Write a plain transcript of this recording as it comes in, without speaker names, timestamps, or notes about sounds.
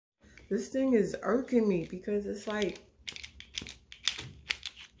This thing is irking me because it's like,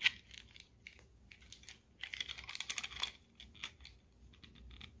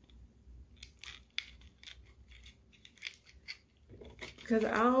 because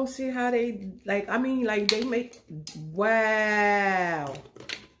I don't see how they, like, I mean, like, they make, wow.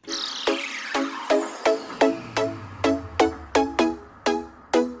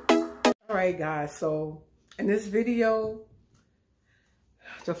 All right, guys, so in this video,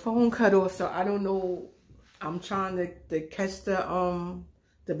 the phone cut off, so I don't know. I'm trying to catch the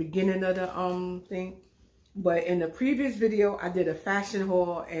beginning of the thing. But in the previous video, I did a fashion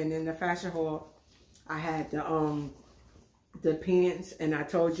haul, and in the fashion haul, I had the pants, and I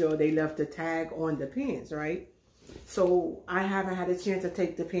told you they left the tag on the pants, right? So I haven't had a chance to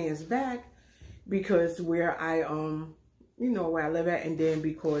take the pants back because where I you know, where I live at, and then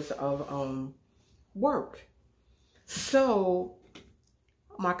because of work. So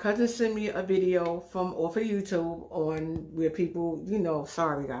my cousin sent me a video from off of YouTube on where people, you know,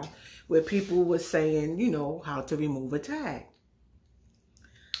 sorry guys, where people were saying, you know, how to remove a tag.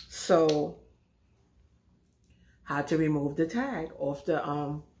 So how to remove the tag off the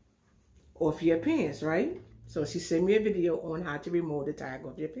off your pants, right? So she sent me a video on how to remove the tag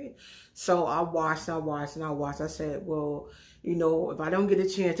off your pants. So I watched. I said, well, you know, if I don't get a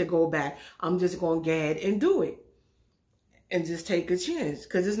chance to go back, I'm just gonna go ahead and do it and just take a chance.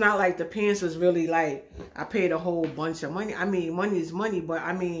 Because it's not like the pants was really like, I paid a whole bunch of money. I mean, money is money, but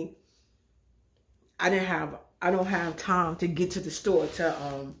I mean, I don't have time to get to the store to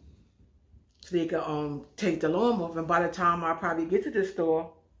so they could take the lawn off. And by the time I probably get to the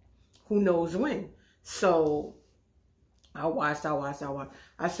store, who knows when. So I watched.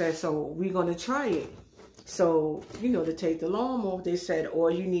 I said, so we're gonna try it. So, you know, to take the lawn off, they said all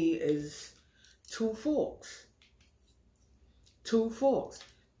you need is 2 forks. 2 forks.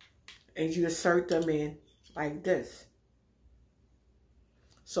 And you insert them in like this.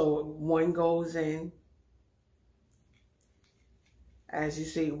 So one goes in, as you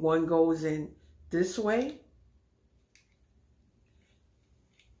see, one goes in this way,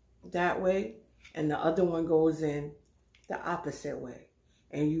 that way, and the other one goes in the opposite way.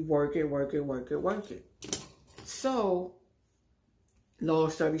 And you work it. So, long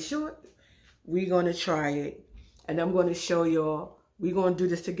story short, we're going to try it. And I'm going to show y'all, we're going to do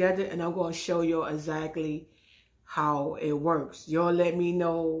this together, and I'm going to show y'all exactly how it works. Y'all let me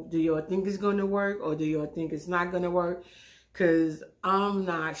know, do y'all think it's going to work, or do y'all think it's not going to work? Because I'm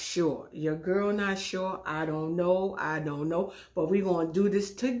not sure. Your girl not sure. I don't know. But we're going to do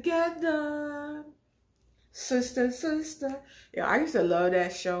this together. Sister. Yeah, I used to love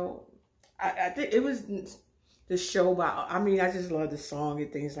that show. I think it was the show about, I mean, I just love the song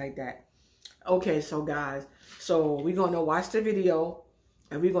and things like that. Okay, so guys, so we're going to watch the video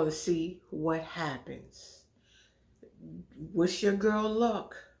and we're going to see what happens. Wish your girl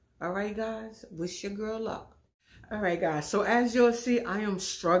luck. All right, guys? Wish your girl luck. All right, guys. So as you'll see, I am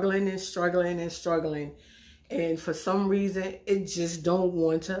struggling. And for some reason, it just don't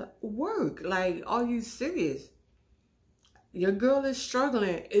want to work. Like, are you serious? Your girl is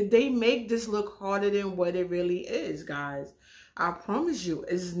struggling. They make this look harder than what it really is, guys. I promise you,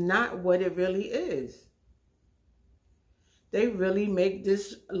 it's not what it really is. They really make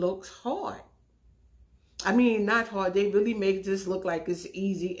this look hard. I mean, not hard. They really make this look like it's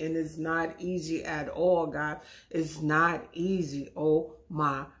easy, and it's not easy at all, guys. It's not easy. Oh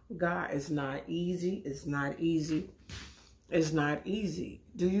my God, it's not easy. It's not easy. It's not easy.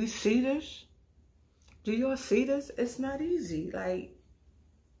 Do you see this? Do y'all see this? It's not easy. Like,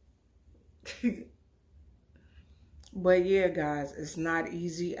 but yeah, guys, it's not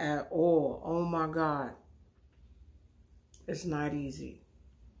easy at all. Oh my God. It's not easy.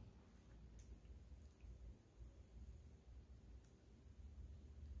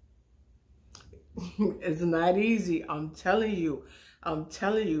 It's not easy. I'm telling you.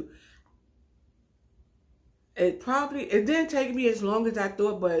 It didn't take me as long as I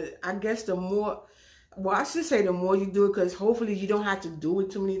thought, but I guess the more, well, I should say the more you do it, because hopefully you don't have to do it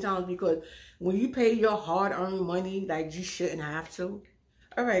too many times, because when you pay your hard-earned money, like, you shouldn't have to.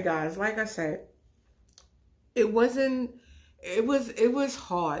 All right, guys, like I said, it was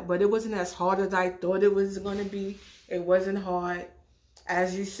hard, but it wasn't as hard as I thought it was going to be. It wasn't hard.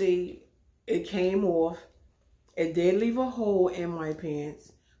 As you see, it came off. It did leave a hole in my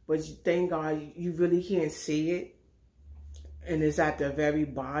pants, but thank God you really can't see it. And it's at the very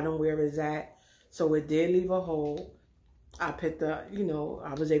bottom where it's at. So it did leave a hole. I put the, you know,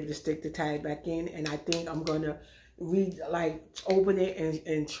 I was able to stick the tag back in, and I think I'm going to open it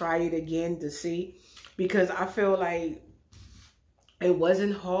and try it again to see, because I feel like it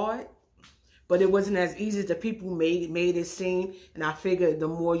wasn't hard. but it wasn't as easy as the people made it seem. And I figured the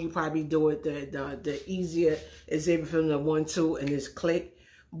more you probably do it, the easier it's able for them to 1, 2, and just click.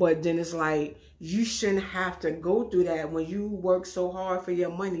 But then it's like, you shouldn't have to go through that when you work so hard for your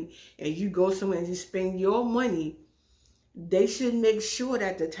money and you go somewhere and you spend your money. They should make sure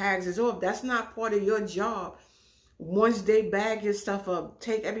that the tags is off. That's not part of your job. Once they bag your stuff up,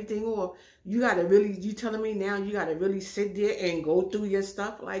 take everything off, you got to really, you telling me now you got to really sit there and go through your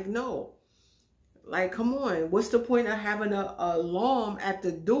stuff? Like, no. Like, come on. What's the point of having a alarm at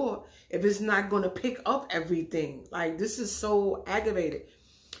the door if it's not going to pick up everything? Like, this is so aggravated.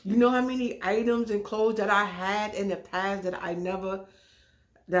 You know how many items and clothes that I had in the past that I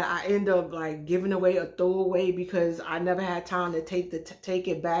end up like giving away or throw away because I never had time to take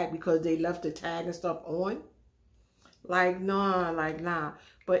it back because they left the tag and stuff on? Like, nah.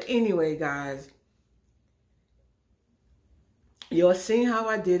 But anyway, guys, you'll see how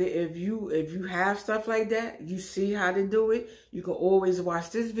I did it. If you have stuff like that, you see how to do it. You can always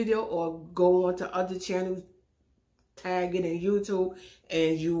watch this video or go on to other channels, tag it in YouTube,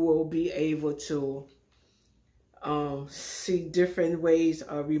 and you will be able to see different ways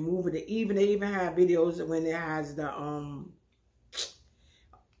of removing it. They even have videos when it has the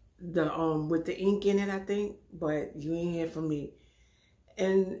with the ink in it, I think, but you ain't hear from me.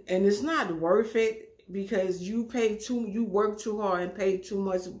 And it's not worth it because you work too hard and pay too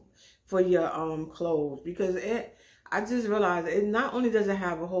much for your clothes, because I just realized it not only does it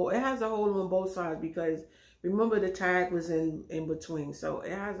have a hole, it has a hole on both sides, because remember the tag was in between, so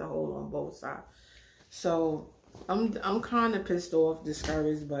it has a hole on both sides. So I'm kind of pissed off,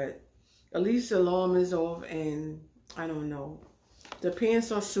 discouraged, but at least the alarm is off, and I don't know. The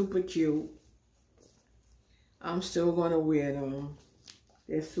pants are super cute. I'm still gonna wear them.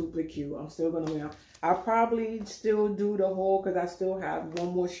 They're super cute. I'm still gonna wear them. I'll probably still do the haul because I still have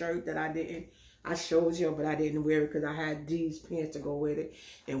one more shirt that I showed you, but I didn't wear it because I had these pants to go with it.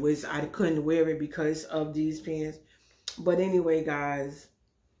 And I couldn't wear it because of these pants. But anyway, guys,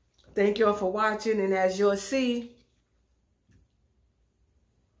 thank y'all for watching. And as you'll see,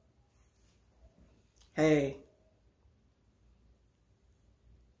 hey,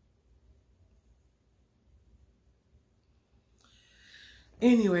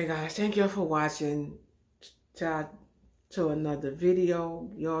 anyway, guys, thank y'all for watching to another video.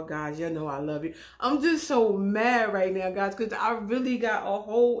 Y'all guys, you know I love you. I'm just so mad right now, guys, because I really got a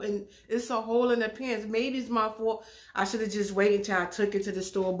hole it's a hole in the pants. Maybe it's my fault. I should have just waited until I took it to the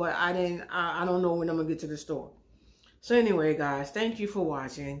store, but I didn't. I don't know when I'm gonna get to the store. So anyway, guys, thank you for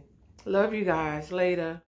watching. Love you guys. Later.